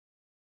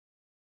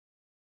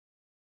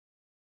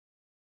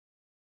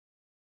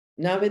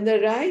Now in the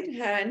right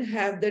hand,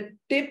 have the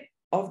tip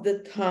of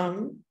the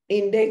thumb,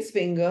 index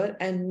finger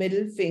and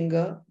middle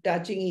finger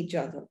touching each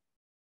other.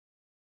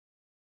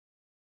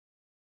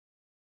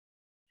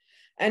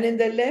 And in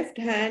the left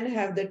hand,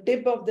 have the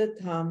tip of the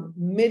thumb,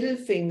 middle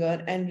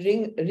finger and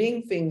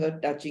ring finger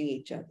touching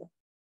each other.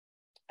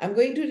 I'm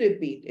going to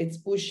repeat. It's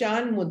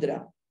Pushan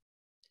Mudra,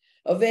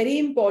 a very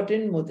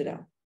important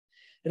mudra.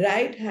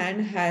 Right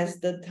hand has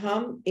the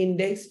thumb,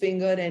 index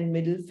finger and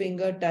middle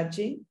finger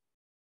touching.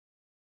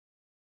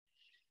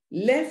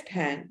 Left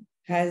hand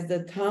has the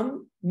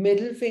thumb,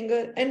 middle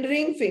finger and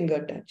ring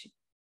finger touching.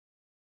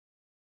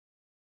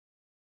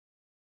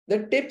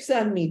 The tips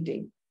are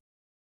meeting.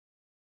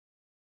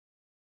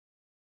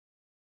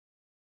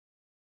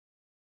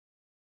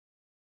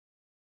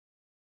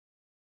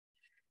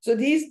 So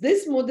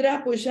this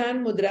mudra,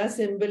 Pushan Mudra,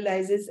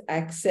 symbolizes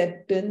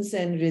acceptance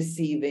and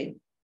receiving.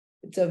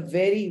 It's a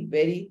very,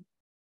 very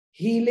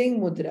healing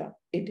mudra.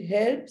 It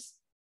helps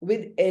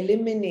with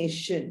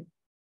elimination.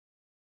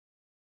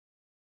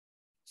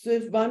 So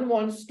if one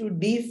wants to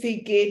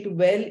defecate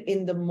well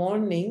in the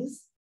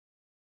mornings,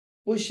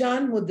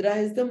 Pushan Mudra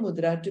is the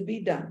mudra to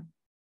be done.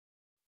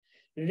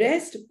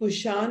 Rest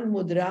Pushan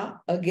Mudra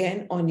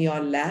again on your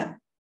lap.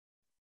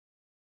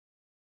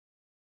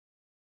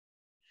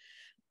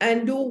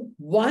 And do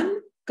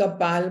 1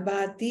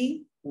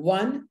 Kapalbhati,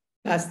 1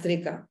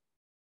 Bhastrika.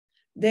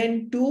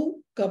 Then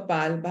 2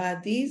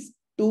 Kapalbhatis,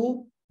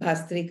 2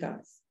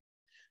 Bhastrikas.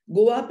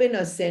 Go up in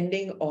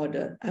ascending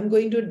order. I'm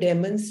going to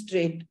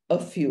demonstrate a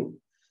few.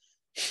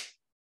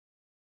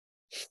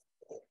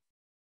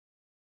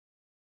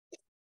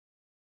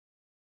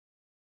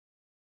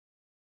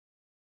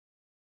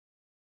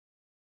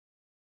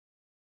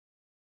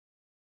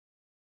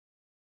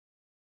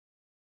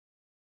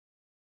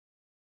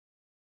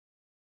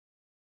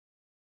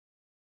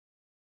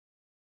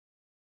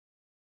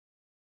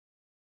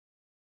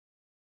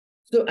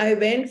 So I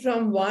went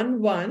from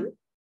 1-1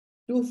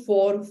 to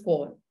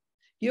 4-4.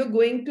 You're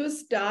going to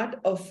start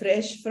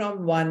afresh from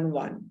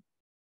 1-1.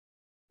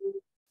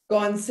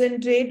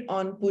 Concentrate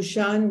on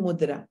Pushan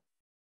Mudra.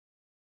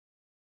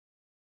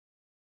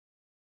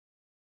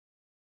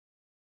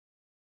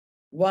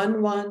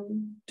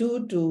 1-1,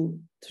 2-2,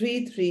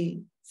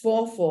 3-3,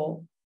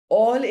 4-4,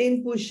 all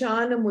in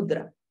Pushana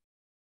Mudra.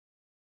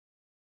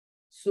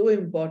 So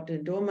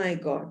important. Oh my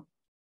God.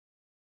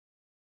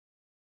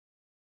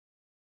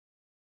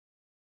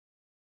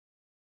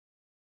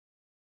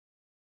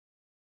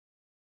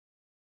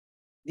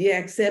 The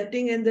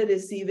accepting and the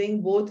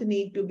receiving both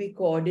need to be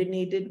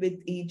coordinated with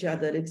each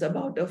other. It's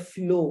about a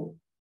flow.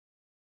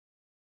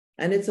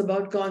 And it's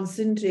about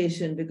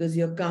concentration because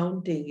you're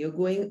counting. You're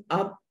going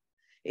up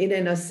in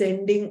an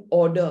ascending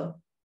order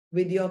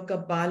with your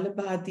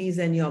Kapalabhatis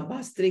and your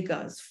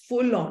Bhastrikas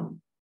full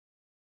on.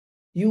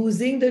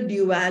 Using the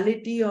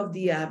duality of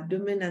the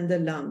abdomen and the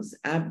lungs.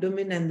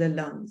 Abdomen and the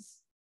lungs.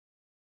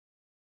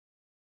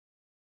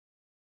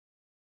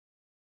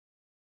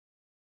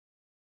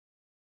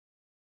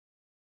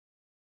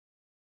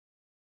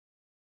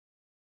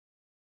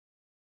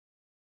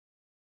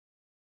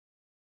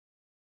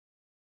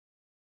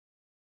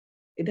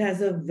 It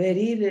has a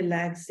very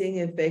relaxing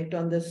effect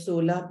on the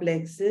solar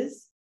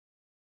plexus,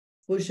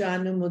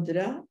 Pushana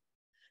Mudra,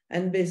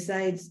 and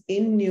besides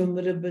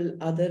innumerable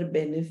other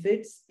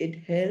benefits,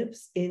 it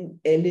helps in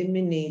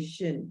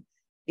elimination,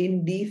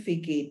 in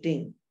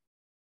defecating.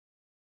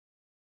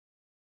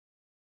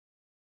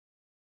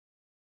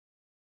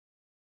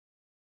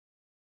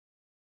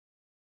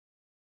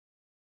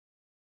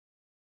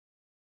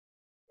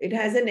 It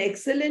has an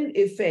excellent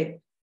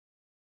effect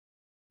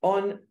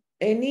on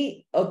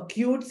any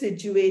acute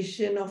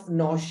situation of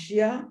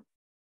nausea,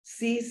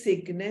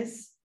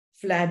 seasickness,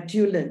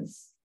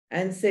 flatulence,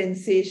 and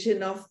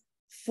sensation of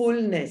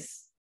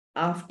fullness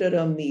after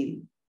a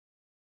meal.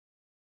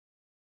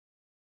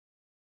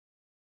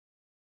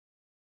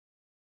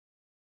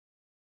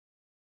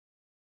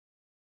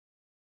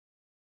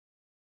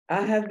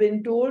 I have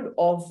been told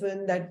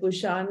often that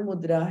Pushan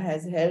Mudra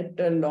has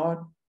helped a lot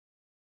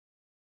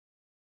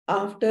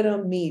after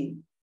a meal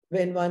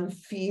when one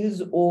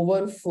feels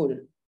overfull.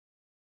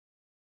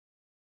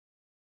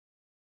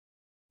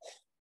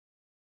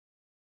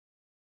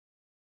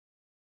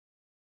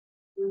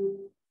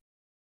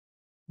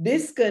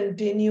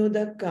 Discontinue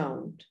the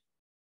count.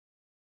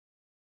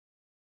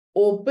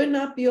 Open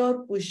up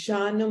your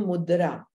Pushana Mudra